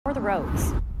for the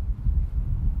roads.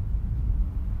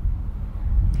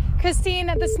 Christine,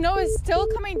 the snow is still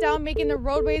coming down, making the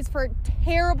roadways for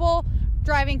terrible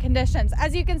driving conditions.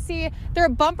 As you can see, they're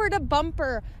bumper to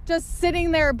bumper, just sitting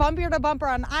there bumper to bumper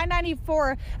on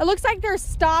I-94. It looks like they're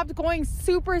stopped, going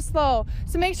super slow.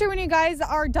 So make sure when you guys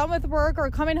are done with work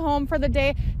or coming home for the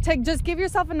day to just give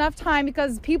yourself enough time,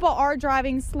 because people are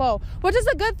driving slow, which is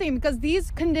a good thing because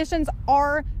these conditions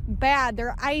are bad.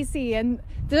 They're icy and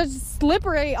they're just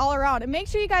slippery all around. And make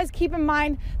sure you guys keep in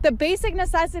mind the basic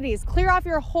necessities. Clear off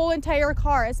your whole entire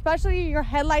car, especially your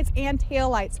headlights and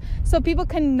taillights, so people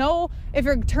can know if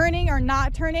you're turning or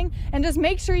not turning. And just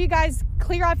make sure you guys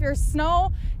clear off your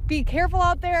snow. Be careful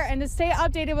out there and to stay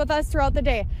updated with us throughout the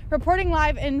day. Reporting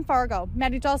live in Fargo,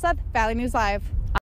 Maddie Joseph, Valley News Live.